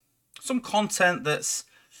some content that's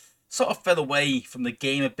sort of fell away from the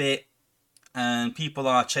game a bit, and people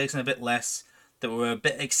are chasing a bit less. That were a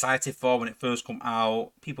bit excited for when it first come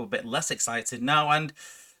out. People are a bit less excited now, and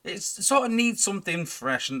it sort of needs something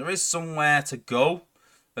fresh, and there is somewhere to go.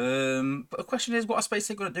 But the question is, what are Space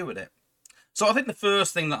going to do with it? So I think the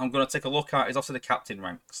first thing that I'm going to take a look at is obviously the captain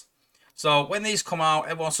ranks. So when these come out,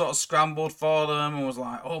 everyone sort of scrambled for them and was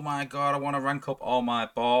like, "Oh my god, I want to rank up all my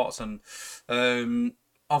bots." And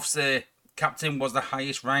obviously, captain was the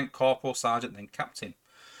highest rank, corporal, sergeant, then captain.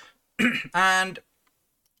 And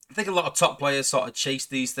I think a lot of top players sort of chase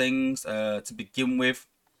these things to begin with,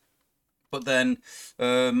 but then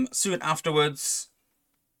soon afterwards,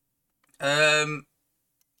 um,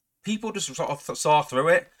 people just sort of saw through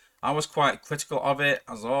it. I was quite critical of it,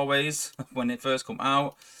 as always, when it first come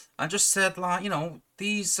out, and just said, like,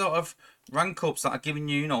 these sort of rank ups that are giving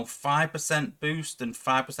you, 5% boost and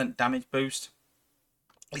 5% damage boost,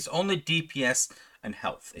 it's only DPS and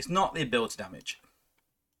health. It's not the ability damage.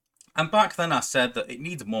 And back then I said that it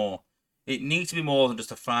needs more. It needs to be more than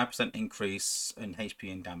just a 5% increase in HP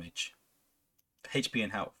and damage. HP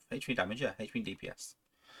and health. HP and damage, yeah. HP and DPS.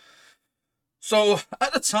 So,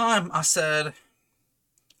 at the time, I said,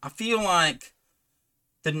 I feel like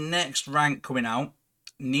the next rank coming out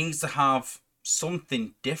needs to have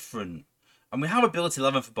something different. And we have ability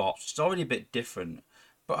 11 for bots, which is already a bit different.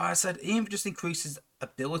 But I said, even if it just increases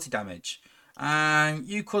ability damage, and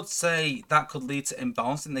you could say that could lead to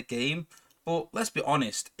imbalance in the game. But let's be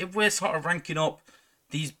honest, if we're sort of ranking up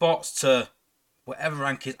these bots to whatever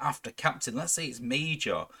rank is after captain, let's say it's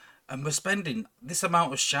major, and we're spending this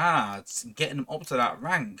amount of shards getting them up to that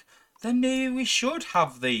rank, then maybe we should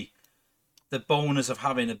have the bonus of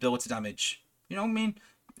having ability damage. You know what I mean?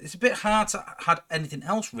 It's a bit hard to have anything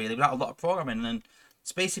else really without a lot of programming. And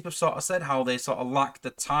Space Heap have sort of said how they sort of lack the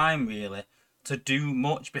time really to do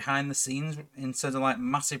much behind the scenes in terms of like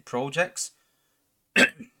massive projects.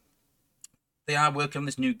 They are working on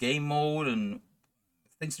this new game mode and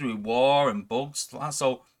things to do with war and bugs.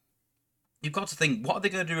 So you've got to think, what are they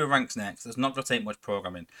going to do with ranks next? There's not going to take much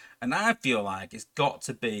programming. And I feel like it's got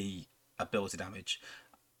to be ability damage.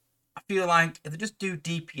 I feel like if they just do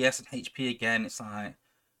DPS and HP again, it's like,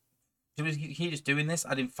 keep just doing this,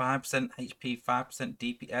 adding 5% HP, 5%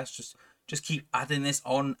 DPS, just keep adding this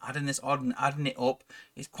on, and adding it up.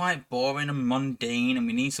 It's quite boring and mundane, and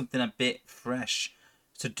we need something a bit fresh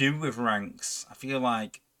to do with ranks. I feel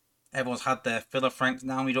like everyone's had their fill of ranks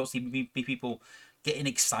now. You don't see people getting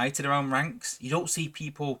excited around ranks. You don't see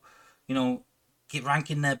people, get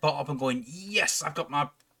ranking their bot up and going, "Yes, I've got my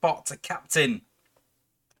bot to captain."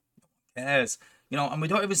 Who cares? And we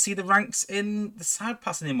don't even see the ranks in the side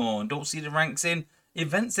pass anymore, and don't see the ranks in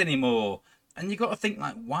events anymore. And you got to think,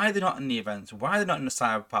 like, why are they not in the events? Why are they not in the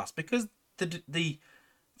side pass? Because the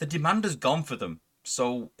demand has gone for them.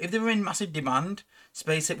 So if they were in massive demand,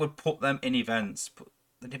 SpaceX would put them in events. But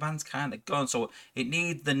the demand's kind of gone, so it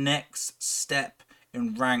needs the next step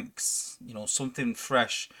in ranks. Something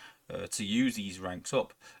fresh to use these ranks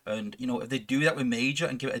up. And if they do that with major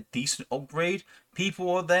and give it a decent upgrade, people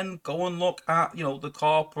will then go and look at the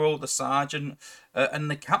corporal, the sergeant,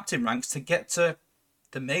 and the captain ranks to get to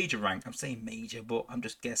the major rank. I'm saying major, but I'm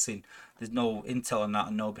just guessing. There's no intel on that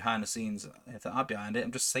and no behind the scenes that are behind it.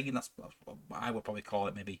 I'm just saying that's what I would probably call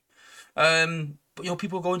it, maybe. But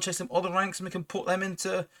people go and chase them other ranks, and we can put them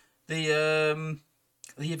into the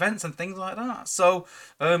events and things like that. So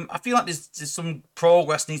I feel like there's some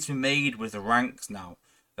progress needs to be made with the ranks now.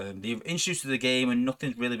 They've introduced to the game, and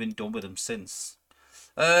nothing's really been done with them since.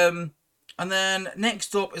 And then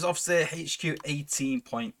next up is obviously HQ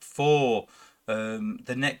 18.4.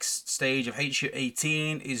 The next stage of HQ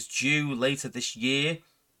 18 is due later this year.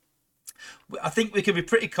 I think we can be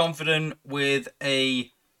pretty confident with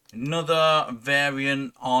another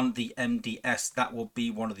variant on the MDS. That will be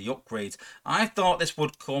one of the upgrades. I thought this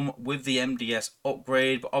would come with the MDS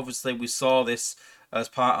upgrade, but obviously we saw this as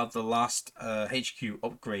part of the last HQ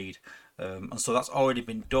upgrade. And so that's already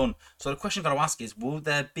been done. So the question I've got to ask is, will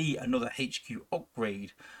there be another HQ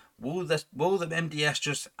upgrade? Will the MDS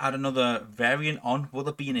just add another variant on? Will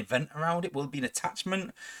there be an event around it? Will there be an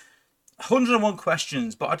attachment? 101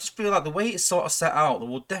 questions, but I just feel like the way it's sort of set out, there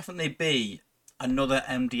will definitely be another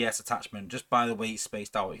MDS attachment just by the way it's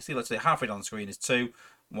spaced out. You can see, let's say halfway down the screen is 2,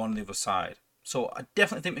 one on the other side. So I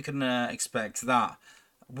definitely think we can expect that.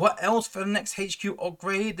 What else for the next HQ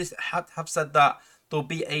upgrade? They have said that there'll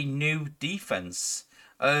be a new defense.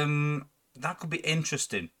 That could be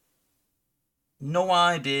interesting. No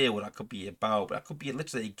idea what that could be about, but that could be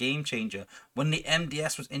literally a game changer. When the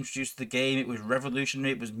MDS was introduced to the game, it was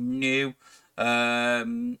revolutionary, it was new,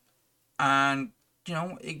 and you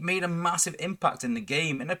know, it made a massive impact in the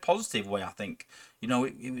game in a positive way, I think. You know,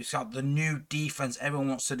 it was got the new defense everyone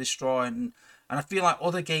wants to destroy, and I feel like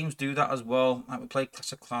other games do that as well. Like we play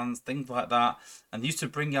Clash of Clans, things like that, and they used to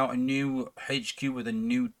bring out a new HQ with a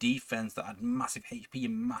new defense that had massive HP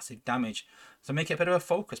and massive damage to make it a bit of a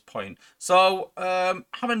focus point. So, having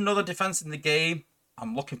another defense in the game,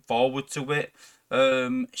 I'm looking forward to it.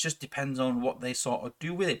 It just depends on what they sort of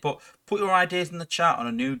do with it. But put your ideas in the chat on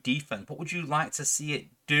a new defense. What would you like to see it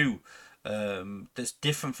do that's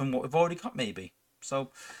different from what we've already got, maybe?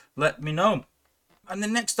 So let me know. And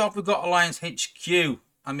then next up, we've got Alliance HQ.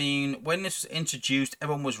 I mean, when this was introduced,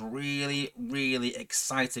 everyone was really, really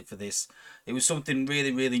excited for this. It was something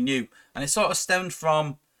really, really new. And it sort of stemmed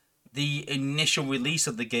from the initial release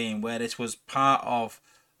of the game, where this was part of,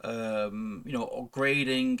 you know,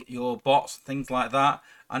 upgrading your bots, things like that.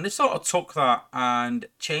 And they sort of took that and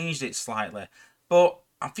changed it slightly. But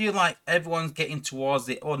I feel like everyone's getting towards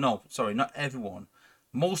the, oh no, sorry, not everyone.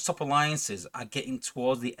 Most top alliances are getting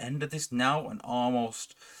towards the end of this now and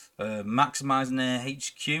almost maximizing their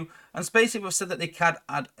HQ. And Spaceship have said that they can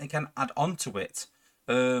add on to it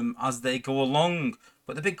as they go along.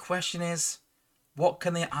 But the big question is, what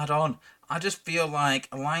can they add on? I just feel like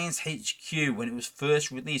Alliance HQ, when it was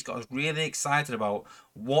first released, got us really excited about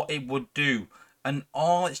what it would do. And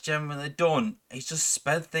all it's generally done is just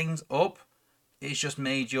sped things up. It's just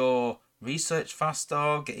made your research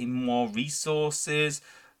faster, getting more resources.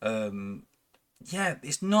 Yeah,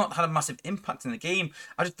 it's not had a massive impact in the game.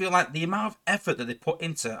 I just feel like the amount of effort that they put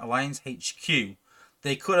into Alliance HQ,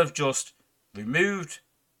 they could have just removed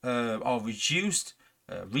or reduced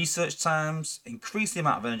research times, increase the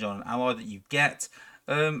amount of energy on an alloy that you get,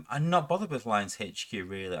 and not bother with Alliance HQ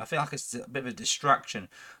really. I feel like it's a bit of a distraction.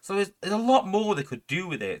 So there's a lot more they could do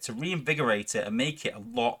with it to reinvigorate it and make it a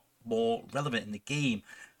lot more relevant in the game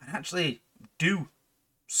and actually do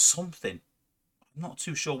something. I'm not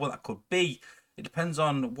too sure what that could be. It depends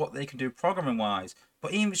on what they can do programming wise.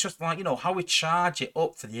 But even if it's just like, you know, how we charge it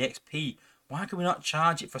up for the XP. Why can we not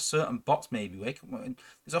charge it for certain bots maybe?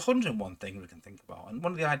 There's 101 things we can think about. And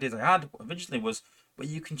one of the ideas I had originally was where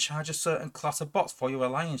you can charge a certain class of bots for your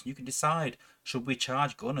alliance. You can decide, should we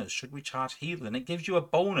charge gunners? Should we charge healers? And it gives you a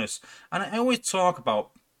bonus. And I always talk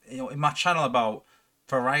about, you know, in my channel about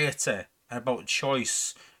variety and about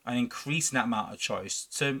choice and increasing that amount of choice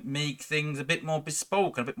to make things a bit more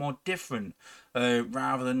bespoke and a bit more different,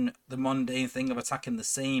 rather than the mundane thing of attacking the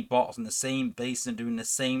same bots and the same base and doing the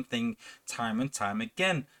same thing time and time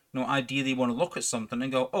again. You know, ideally you want to look at something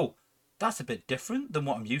and go, oh, that's a bit different than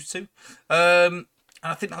what I'm used to. And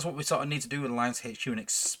I think that's what we sort of need to do with Alliance HQ and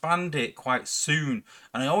expand it quite soon.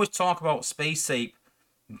 And I always talk about Space Ape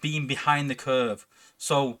being behind the curve.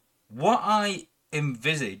 So what I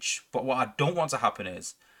envisage, but what I don't want to happen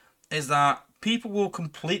is that people will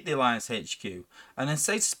complete the Alliance HQ and then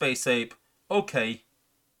say to Space Ape, okay,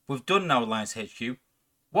 we've done now Alliance HQ,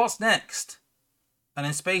 what's next? And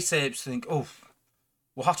then Space Apes think, oh,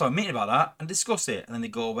 we'll have to have a meeting about that and discuss it. And then they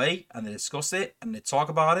go away and they discuss it and they talk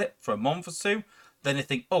about it for a month or two. Then they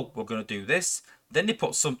think, oh, we're going to do this. Then they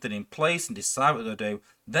put something in place and decide what they're going to do.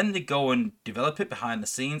 Then they go and develop it behind the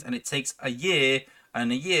scenes and it takes a year.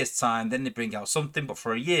 And in a year's time, then they bring out something. But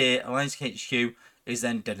for a year, Alliance HQ is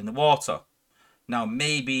then dead in the water. Now,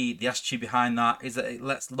 maybe the attitude behind that is that it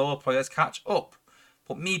lets lower players catch up.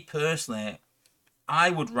 But me personally, I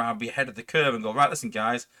would rather be ahead of the curve and go, right, listen,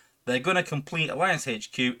 guys, they're going to complete Alliance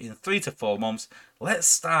HQ in 3 to 4 months. Let's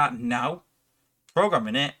start now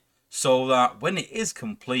programming it so that when it is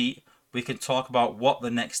complete, we can talk about what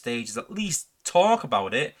the next stage is. At least talk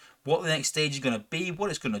about it, what the next stage is going to be, what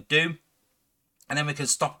it's going to do. And then we can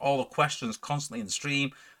stop all the questions constantly in the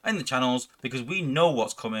stream and the channels because we know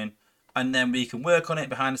what's coming. And then we can work on it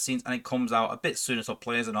behind the scenes and it comes out a bit sooner so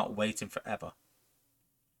players are not waiting forever.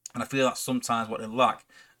 And I feel like sometimes what they lack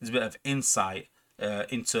is a bit of insight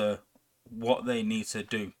into what they need to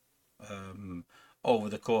do over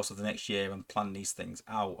the course of the next year and plan these things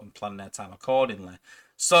out and plan their time accordingly.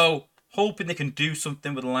 So hoping they can do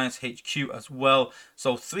something with Alliance HQ as well.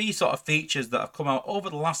 So 3 sort of features that have come out over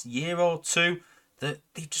the last year or two that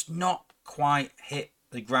they just not quite hit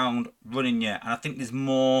the ground running yet. And I think there's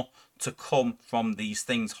more to come from these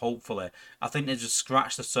things, hopefully. I think they just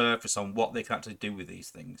scratched the surface on what they can actually do with these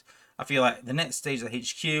things. I feel like the next stage of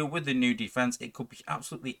HQ with the new defense, it could be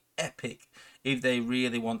absolutely epic if they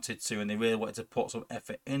really wanted to and they really wanted to put some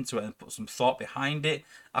effort into it and put some thought behind it.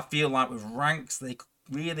 I feel like with ranks, they could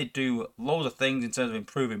really do loads of things in terms of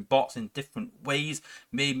improving bots in different ways.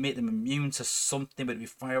 Maybe make them immune to something, whether it be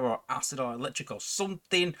fire or acid or electric or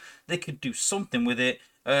something. They could do something with it.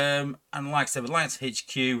 And like I said, with Alliance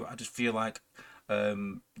HQ, I just feel like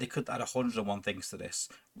They could add 101 things to this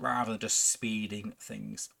rather than just speeding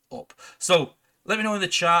things up. So let me know in the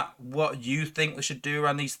chat what you think we should do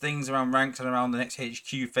around these things, around ranks and around the next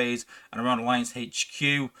HQ phase and around Alliance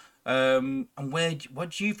HQ. And what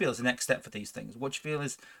do you feel is the next step for these things? What do you feel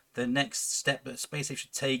is the next step that SpaceX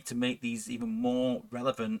should take to make these even more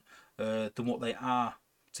relevant than what they are,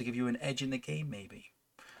 to give you an edge in the game, maybe?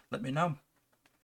 Let me know.